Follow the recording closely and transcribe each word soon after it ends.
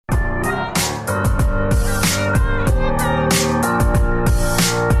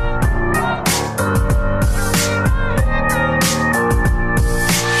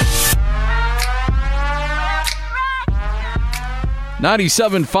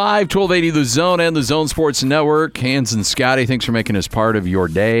97.5, 1280 The Zone and the Zone Sports Network. Hans and Scotty, thanks for making us part of your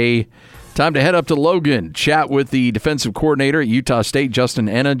day. Time to head up to Logan, chat with the defensive coordinator at Utah State, Justin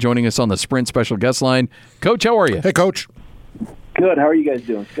Ena, joining us on the Sprint special guest line. Coach, how are you? Hey, Coach. Good. How are you guys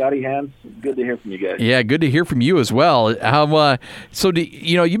doing? Scotty, Hans, good to hear from you guys. Yeah, good to hear from you as well.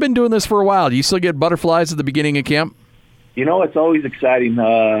 You've been doing this for a while. Do you still get butterflies at the beginning of camp? It's always exciting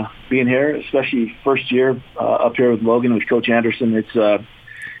being here, especially first year up here with Logan, with Coach Anderson. It's a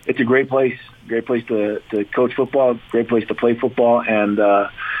great place to coach football, great place to play football, and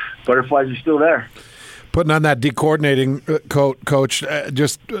butterflies are still there. Putting on that D-coordinating coach,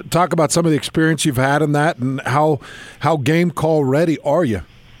 just talk about some of the experience you've had in that and how game call ready are you?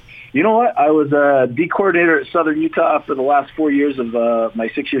 You know what? I was a D-coordinator at Southern Utah for the last 4 years of my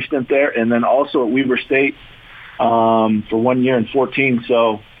 6-year stint there, and then also at Weber State for 1 year in 2014.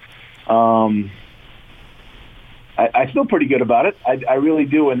 So I feel pretty good about it. I really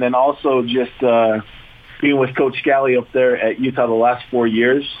do. And then also just being with Coach Scally up there at Utah the last 4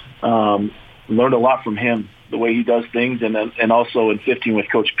 years, learned a lot from him, the way he does things, and also in 2015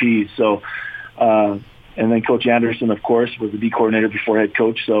 with Coach Pease. So, and then Coach Anderson, of course, was the D coordinator before head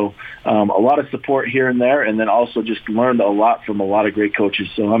coach. So a lot of support here and there, and then also just learned a lot from a lot of great coaches.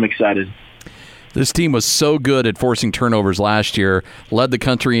 So I'm excited. This team was so good at forcing turnovers last year, led the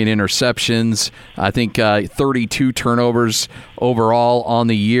country in interceptions. I think 32 turnovers overall on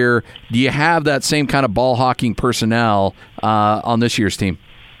the year. Do you have that same kind of ball hawking personnel on this year's team?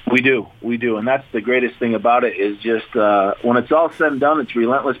 We do, and that's the greatest thing about it is just when it's all said and done, it's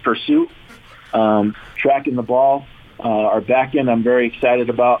relentless pursuit, tracking the ball. Our back end I'm very excited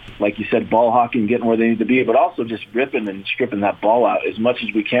about, like you said, ball hawking, getting where they need to be, but also just ripping and stripping that ball out as much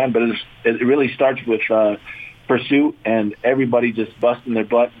as we can. But it really starts with pursuit and everybody just busting their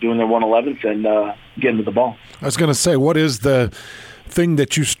butt, doing their 111th, and getting to the ball. I was going to say, what is the thing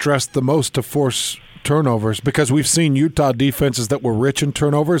that you stress the most to force turnovers? Because we've seen Utah defenses that were rich in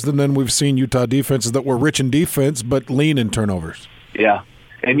turnovers, and then we've seen Utah defenses that were rich in defense but lean in turnovers. Yeah,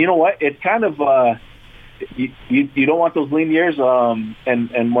 and you know what? It's kind of you don't want those lean years. And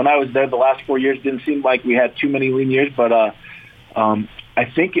when I was there the last 4 years, it didn't seem like we had too many lean years. But I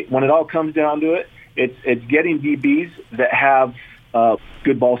think when it all comes down to it, it's getting DBs that have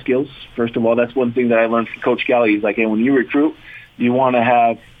good ball skills. First of all, that's one thing that I learned from Coach Scally. He's like, hey, when you recruit, you want to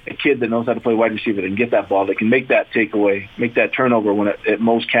have a kid that knows how to play wide receiver, that can get that ball, that can make that takeaway, make that turnover when it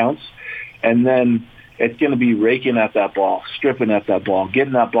most counts. And then it's going to be raking at that ball, stripping at that ball,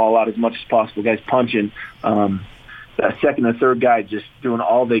 getting that ball out as much as possible. Guys punching, that second and third guy just doing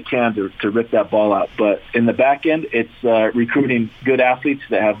all they can to rip that ball out. But in the back end, it's recruiting good athletes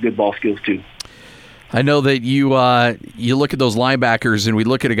that have good ball skills too. I know that you look at those linebackers, and we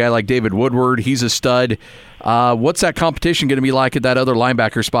look at a guy like David Woodward. He's a stud. What's that competition going to be like at that other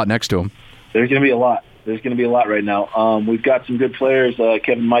linebacker spot next to him? There's going to be a lot. There's going to be a lot right now. We've got some good players.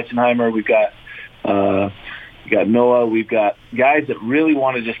 Kevin Meitzenheimer. We've got Noah. We've got guys that really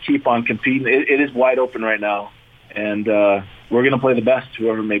want to just keep on competing. It is wide open right now, and we're going to play the best,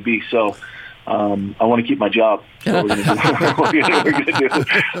 whoever it may be. So I want to keep my job. So we're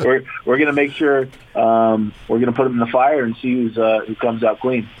going to make sure we're going to put them in the fire and see who comes out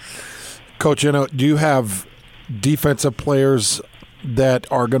clean. Coach, do you have defensive players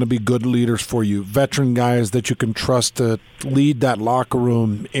that are going to be good leaders for you, veteran guys that you can trust to lead that locker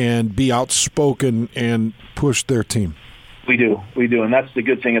room and be outspoken and push their team? We do, and that's the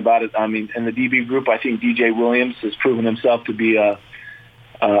good thing about it. I mean, in the DB group, I think DJ Williams has proven himself to be a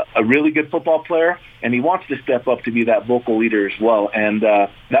really good football player, and he wants to step up to be that vocal leader as well. And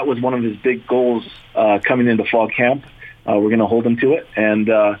that was one of his big goals coming into fall camp. We're going to hold him to it,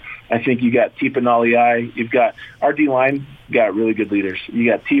 and I think you got Tipa Naliai. You've got our D-line, got really good leaders. You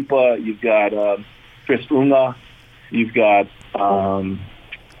got Tipa, you've got Chris Unga, you've got some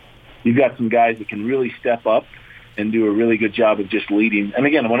guys that can really step up and do a really good job of just leading. And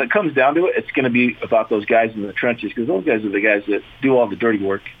again, when it comes down to it, it's going to be about those guys in the trenches, because those guys are the guys that do all the dirty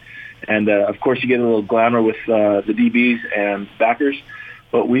work. And of course, you get a little glamour with the DBs and backers,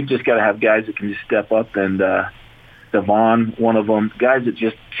 but we've just got to have guys that can just step up, and Devon, one of them, guys that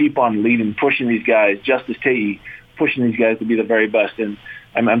just keep on leading, pushing these guys, Justice Tae, pushing these guys to be the very best. And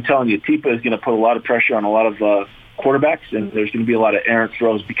I'm telling you, Tipa is going to put a lot of pressure on a lot of quarterbacks, and there's going to be a lot of errant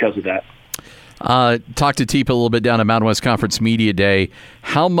throws because of that. Talk to Tipa a little bit down at Mountain West Conference Media Day.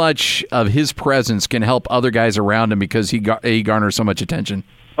 How much of his presence can help other guys around him because he garners so much attention?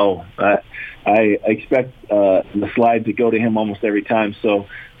 Oh, I expect the slide to go to him almost every time. So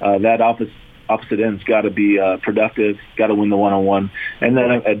that opposite ends got to be productive, got to win the one-on-one. And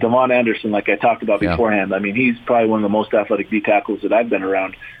then Devon Anderson, like I talked about beforehand, I mean, he's probably one of the most athletic D tackles that I've been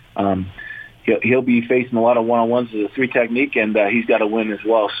around. He'll be facing a lot of one-on-ones as a 3 technique, and he's got to win as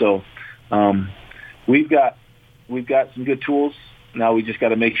well. So we've got some good tools. Now we just got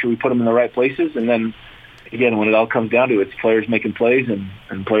to make sure we put them in the right places. And then, again, when it all comes down to it, it's players making plays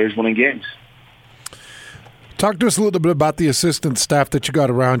and players winning games. Talk to us a little bit about the assistant staff that you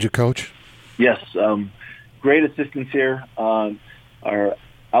got around you, Coach. Yes, great assistants here. Our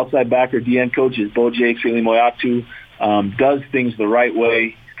outside backer, DN coach, is Boje Moyatu. Does things the right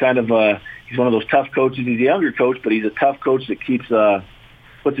way. He's one of those tough coaches. He's a younger coach, but he's a tough coach that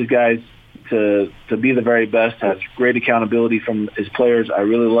puts his guys to be the very best, has great accountability from his players. I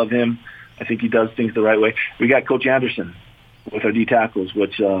really love him. I think he does things the right way. We got Coach Anderson with our D tackles,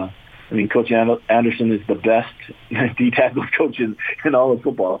 which, Coach Anderson is the best D tackle coach in all of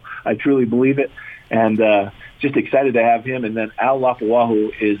football. I truly believe it. And just excited to have him. And then Al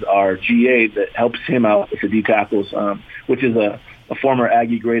Lapawahu is our GA that helps him out with the D tackles, which is a former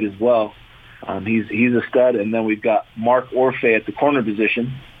Aggie great as well. He's a stud. And then we've got Mark Orfe at the corner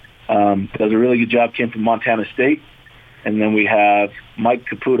position. Does a really good job, came from Montana State. And then we have Mike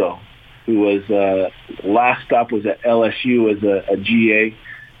Caputo, who was last stop was at LSU as a GA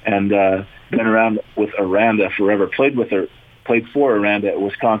and been around with Aranda forever. Played for Aranda at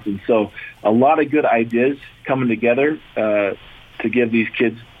Wisconsin. So a lot of good ideas coming together to give these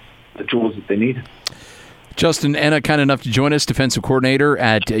kids the tools that they need. Justin Ena, kind enough to join us, defensive coordinator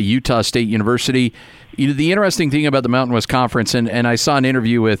at Utah State University. The interesting thing about the Mountain West Conference, and I saw an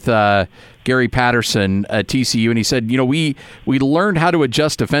interview with Gary Patterson at TCU, and he said, we learned how to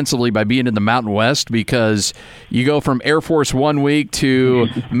adjust defensively by being in the Mountain West, because you go from Air Force 1 week to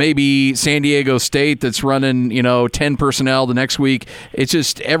maybe San Diego State that's running 10 personnel the next week. It's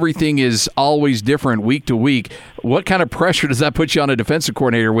just everything is always different week to week. What kind of pressure does that put you on a defensive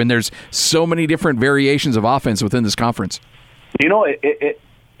coordinator when there's so many different variations of offense within this conference?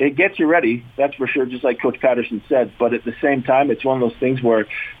 It gets you ready, that's for sure, just like Coach Patterson said. But at the same time, it's one of those things where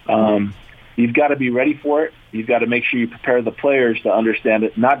you've got to be ready for it. You've got to make sure you prepare the players to understand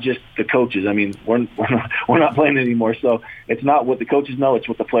it, not just the coaches. I mean, we're not playing anymore, so it's not what the coaches know, it's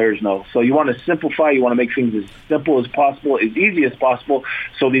what the players know. So you want to simplify. You want to make things as simple as possible, as easy as possible,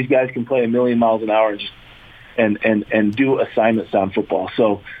 so these guys can play a million miles an hour and do assignment-sound football.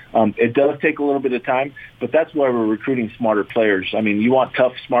 So it does take a little bit of time, but that's why we're recruiting smarter players. I mean, you want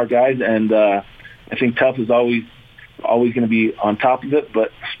tough, smart guys, and I think tough is always going to be on top of it.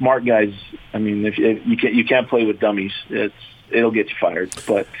 But smart guys, I mean, if you can't play with dummies, it'll get you fired.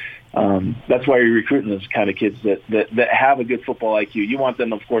 But that's why you're recruiting those kind of kids that have a good football IQ. You want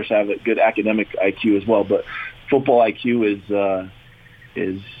them, of course, to have a good academic IQ as well, but football IQ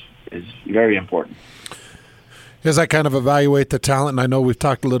is very important. As I kind of evaluate the talent, and I know we've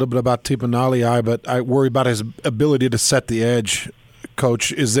talked a little bit about Tipanali, but I worry about his ability to set the edge,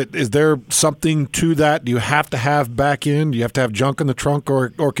 Coach. Is there something to that? Do you have to have back end? Do you have to have junk in the trunk, or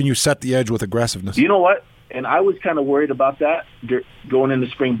can you set the edge with aggressiveness? You know what? And I was kind of worried about that going into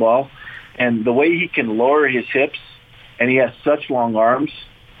spring ball. And the way he can lower his hips, and he has such long arms,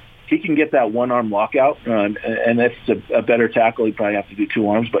 he can get that one-arm lockout. And if it's a better tackle, he'd probably have to do 2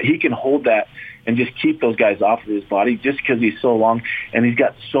 arms. But he can hold that and just keep those guys off of his body just because he's so long, and he's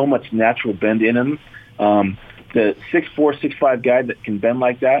got so much natural bend in him. The 6'4", 6'5" guy that can bend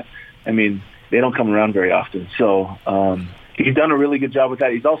like that, I mean, they don't come around very often. So he's done a really good job with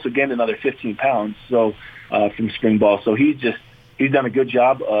that. He's also gained another 15 pounds from spring ball. So he's done a good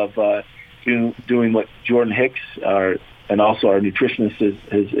job of doing what Jordan Hicks and also our nutritionist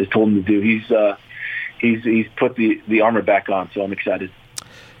has told him to do. He's put the armor back on, so I'm excited.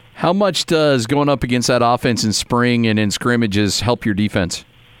 How much does going up against that offense in spring and in scrimmages help your defense?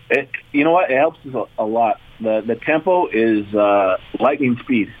 You know what? It helps us a lot. The tempo is lightning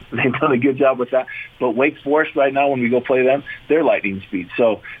speed. They've done a good job with that. But Wake Forest right now, when we go play them, they're lightning speed.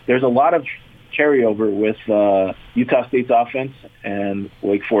 So there's a lot of carryover with Utah State's offense and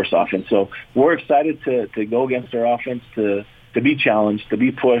Wake Forest offense. So we're excited to go against their offense, to be challenged, to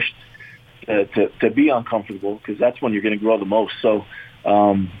be pushed, to be uncomfortable, because that's when you're going to grow the most. So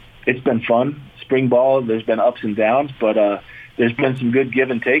it's been fun. Spring ball, there's been ups and downs, but there's been some good give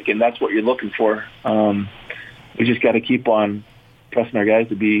and take, and that's what you're looking for. We just got to keep on pressing our guys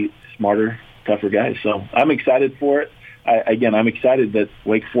to be smarter, tougher guys. So I'm excited for it. I'm excited that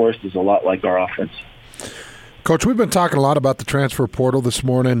Wake Forest is a lot like our offense. Coach, we've been talking a lot about the transfer portal this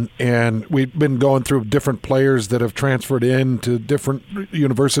morning, and we've been going through different players that have transferred in to different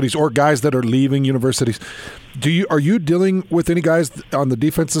universities or guys that are leaving universities. Are you dealing with any guys on the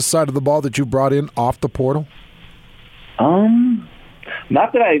defensive side of the ball that you brought in off the portal?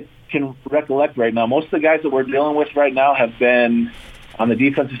 Not that I can recollect right now. Most of the guys that we're dealing with right now have been on the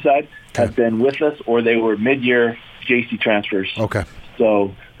defensive side, have been with us, or they were mid-year JC transfers. Okay.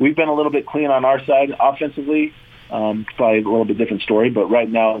 So we've been a little bit clean on our side offensively. Probably a little bit different story, but right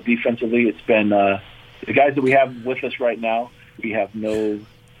now defensively, it's been the guys that we have with us right now. We have no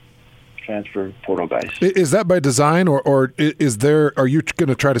transfer portal guys. Is that by design, or are you going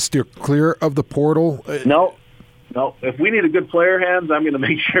to try to steer clear of the portal? No. If we need a good player, Hans, I'm going to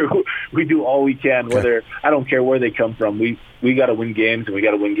make sure we do all we can. Whether I don't care where they come from, we got to win games, and we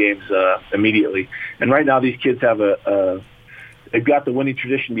got to win games immediately. And right now, these kids have they've got the winning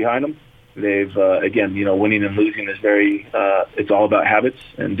tradition behind them. They've again, winning and losing is very. It's all about habits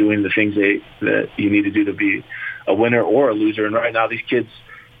and doing the things that you need to do to be a winner or a loser. And right now, these kids,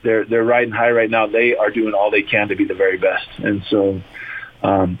 they're riding high right now. They are doing all they can to be the very best, and so.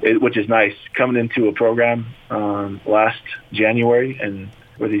 Which is nice coming into a program last January and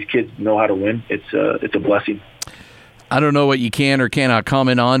where these kids know how to win. It's a blessing. I don't know what you can or cannot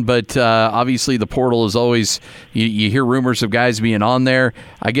comment on, but obviously the portal is always you hear rumors of guys being on there.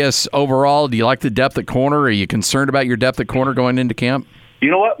 I guess overall, do you like the depth at corner? Are you concerned about your depth at corner going into camp? You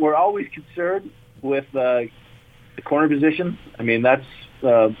know what? We're always concerned with the corner position. I mean, that's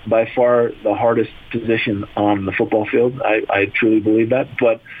by far the hardest position on the football field. I truly believe that.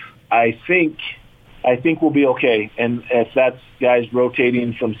 But I think we'll be okay. And if that's guys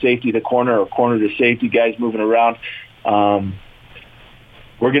rotating from safety to corner or corner to safety, guys moving around,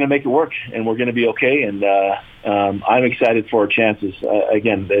 we're going to make it work, and we're going to be okay. And I'm excited for our chances.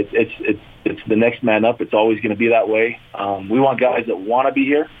 Again, it's the next man up. It's always going to be that way. We want guys that want to be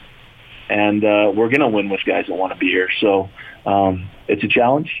here, and we're going to win with guys that want to be here. So it's a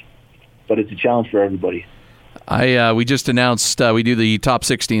challenge, but it's a challenge for everybody. We just announced we do the top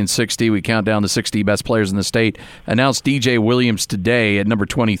 60 and 60. We count down the 60 best players in the state. Announced DJ Williams today at number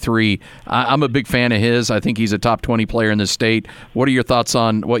 23. I'm a big fan of his. I think he's a top 20 player in the state. What are your thoughts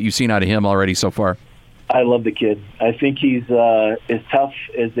on what you've seen out of him already so far? I love the kid. I think he's as tough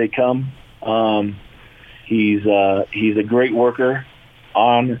as they come. He's a great worker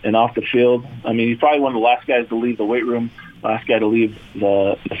on and off the field. I mean, he's probably one of the last guys to leave the weight room, last guy to leave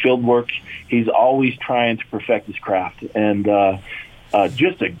the field work. He's always trying to perfect his craft. And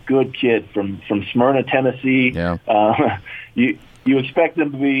just a good kid from Smyrna, Tennessee. Yeah. You expect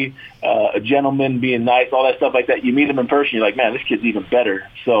him to be a gentleman, being nice, all that stuff like that. You meet him in person, you're like, man, this kid's even better.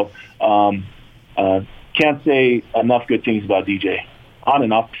 So can't say enough good things about DJ on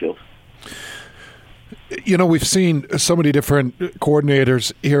and off the field. We've seen so many different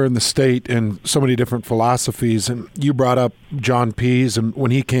coordinators here in the state and so many different philosophies. And you brought up John Pease, and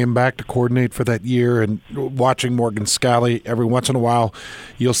when he came back to coordinate for that year, and watching Morgan Scally, every once in a while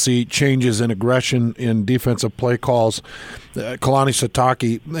you'll see changes in aggression in defensive play calls. Kalani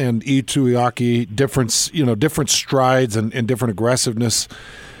Satake and Ituiaki, different strides and different aggressiveness.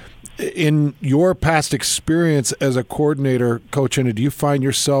 In your past experience as a coordinator, Coach Ena, do you find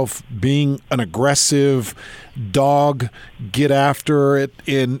yourself being an aggressive dog, get after it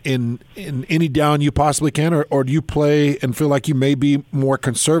in any down you possibly can, or do you play and feel like you may be more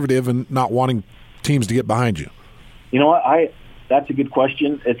conservative and not wanting teams to get behind you? You know what? That's a good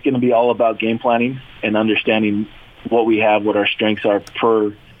question. It's going to be all about game planning and understanding what we have, what our strengths are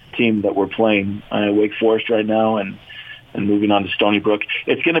per team that we're playing. Wake Forest right now and moving on to Stony Brook.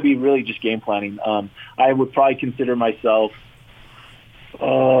 It's going to be really just game planning. I would probably consider myself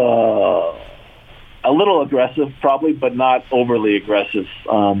a little aggressive probably, but not overly aggressive.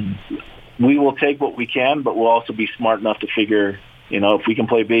 We will take what we can, but we'll also be smart enough to figure, if we can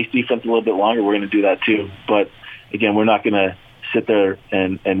play base defense a little bit longer, we're going to do that too. But again, we're not going to sit there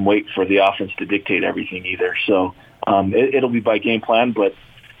and wait for the offense to dictate everything either. So it'll be by game plan, but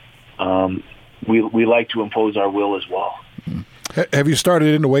we like to impose our will as well. Have you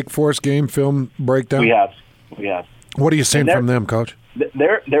started in the Wake Forest game film breakdown? We have. What are you seeing from them, Coach?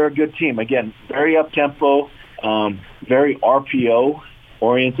 They're a good team. Again, very up-tempo, very RPO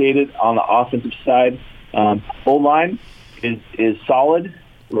orientated on the offensive side. O-line is solid.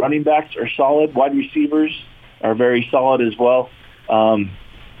 Running backs are solid. Wide receivers are very solid as well. A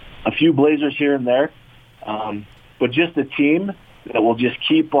few Blazers here and there. But just a team that will just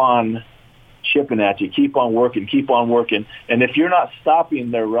keep on chipping at you, keep on working. And if you're not stopping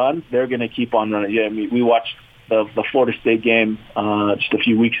their run, they're going to keep on running. Yeah, I mean, we watched the Florida State game just a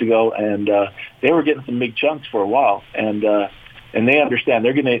few weeks ago, and they were getting some big chunks for a while, and they understand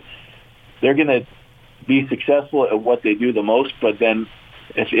they're gonna be successful at what they do the most. But then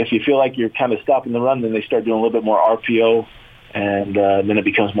if you feel like you're kind of stopping the run, then they start doing a little bit more RPO, and then it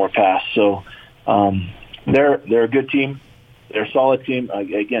becomes more pass. So they're a good team. They're a solid team.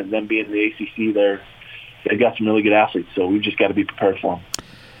 Again, them being in the ACC, they've got some really good athletes, so we've just got to be prepared for them.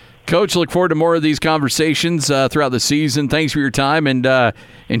 Coach, look forward to more of these conversations throughout the season. Thanks for your time, and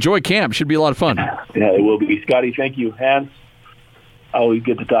enjoy camp. Should be a lot of fun. Yeah, it will be. Scotty, thank you. Hans, always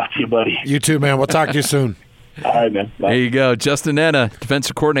good to talk to you, buddy. You too, man. We'll talk to you soon. All right, man. Bye. There you go. Justin Ena,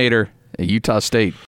 defensive coordinator at Utah State.